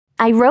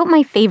I wrote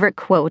my favorite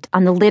quote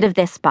on the lid of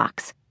this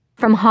box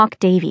from Hawk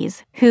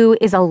Davies, who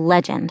is a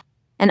legend.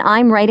 And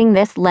I'm writing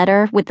this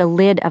letter with the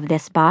lid of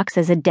this box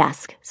as a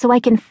desk so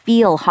I can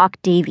feel Hawk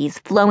Davies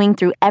flowing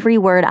through every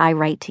word I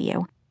write to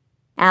you.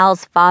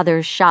 Al's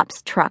father's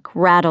shop's truck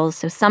rattles,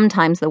 so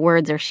sometimes the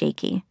words are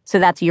shaky. So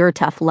that's your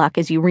tough luck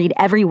as you read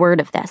every word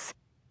of this.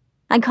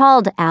 I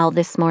called Al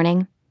this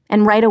morning,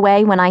 and right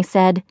away when I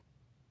said,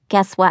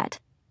 "Guess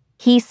what?"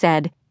 he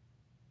said,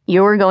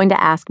 "You're going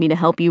to ask me to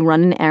help you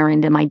run an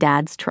errand in my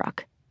dad's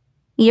truck."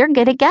 "You're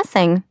good at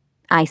guessing,"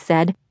 I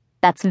said.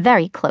 "That's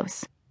very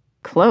close."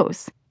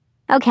 "Close?"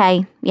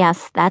 "Okay,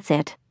 yes, that's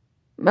it."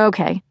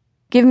 "Okay,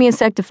 give me a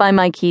sec to find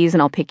my keys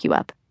and I'll pick you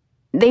up."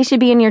 "They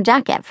should be in your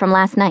jacket from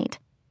last night."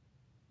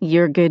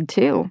 "You're good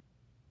too."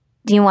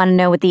 "Do you want to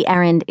know what the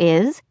errand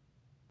is?"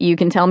 "You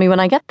can tell me when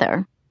I get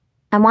there."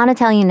 "I want to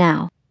tell you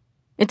now."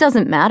 "It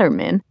doesn't matter,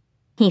 Min,"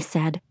 he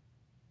said.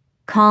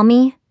 "Call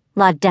me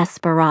La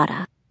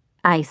Desperada,"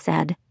 I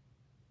said.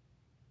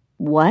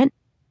 "What?"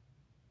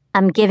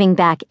 "I'm giving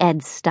back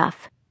Ed's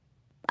stuff."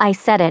 I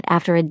said it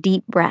after a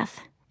deep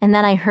breath, and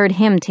then I heard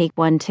him take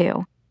one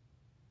too.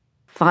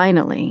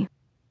 "Finally."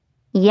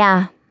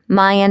 "Yeah,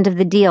 my end of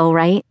the deal,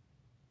 right?"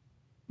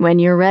 "When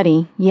you're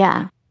ready,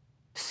 yeah.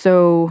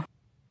 So,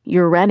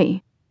 you're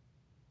ready?"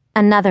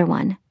 Another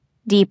one,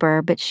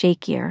 deeper but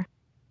shakier.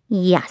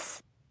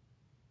 "Yes."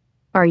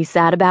 "Are you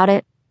sad about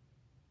it?"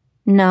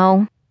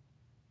 "No."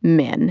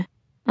 "Min."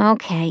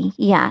 "Okay,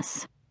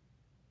 yes."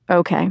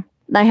 "Okay,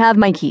 I have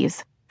my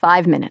keys.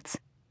 5 minutes."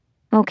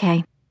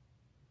 "Okay."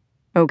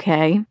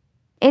 "Okay?"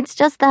 "It's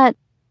just that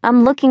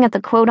I'm looking at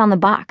the quote on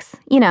the box.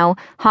 You know,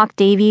 Hawk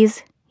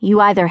Davies,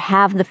 you either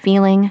have the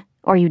feeling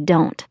or you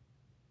don't."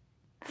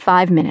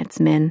 5 minutes,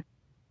 Min."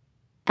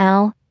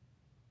 "Al,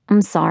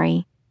 I'm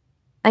sorry.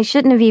 I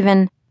shouldn't have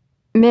even..."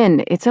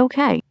 "Min, it's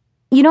okay."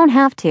 "You don't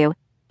have to.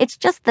 It's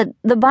just that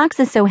the box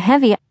is so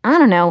heavy, I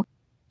don't know."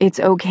 "It's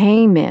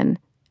okay, Min.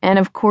 And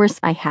of course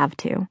I have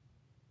to."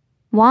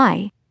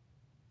 "Why?"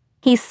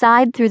 He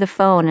sighed through the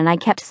phone and I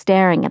kept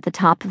staring at the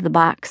top of the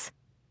box.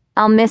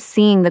 I'll miss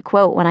seeing the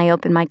quote when I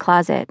open my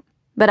closet,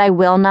 but I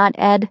will not,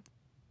 Ed.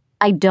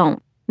 I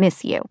don't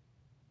miss you.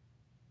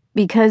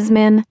 "Because,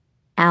 Min,"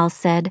 Al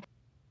said,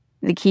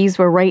 "the keys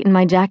were right in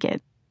my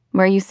jacket,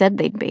 where you said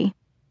they'd be."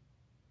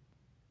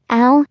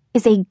 Al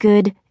is a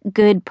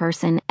good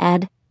person,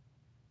 Ed.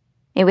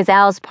 It was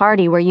Al's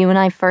party where you and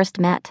I first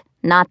met,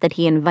 not that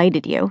he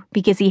invited you,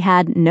 because he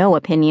had no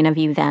opinion of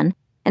you then,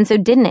 and so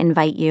didn't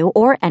invite you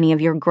or any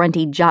of your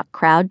grunty jock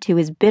crowd to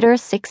his bitter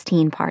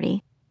 16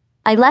 party.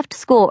 I left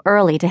school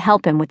early to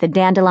help him with the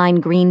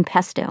dandelion green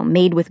pesto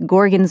made with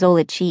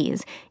gorgonzola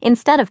cheese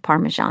instead of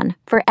Parmesan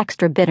for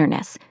extra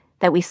bitterness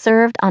that we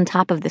served on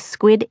top of the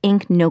squid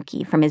ink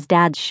gnocchi from his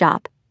dad's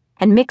shop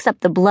and mix up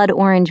the blood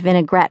orange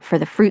vinaigrette for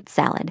the fruit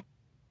salad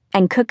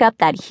and cook up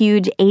that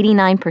huge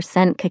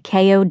 89%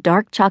 cacao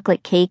dark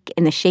chocolate cake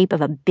in the shape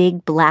of a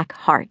big black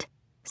heart.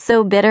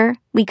 So bitter,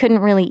 we couldn't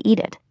really eat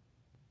it.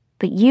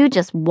 But you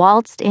just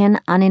waltzed in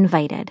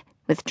uninvited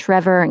with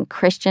Trevor and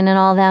Christian and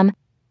all them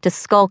to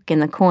skulk in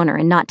the corner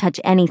and not touch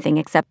anything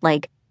except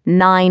like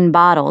 9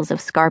 bottles of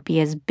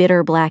Scarpia's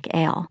bitter black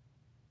ale.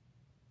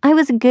 I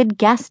was a good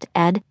guest,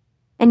 Ed,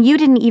 and you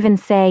didn't even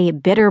say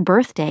bitter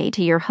birthday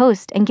to your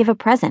host and give a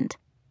present.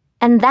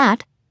 And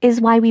that is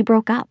why we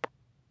broke up.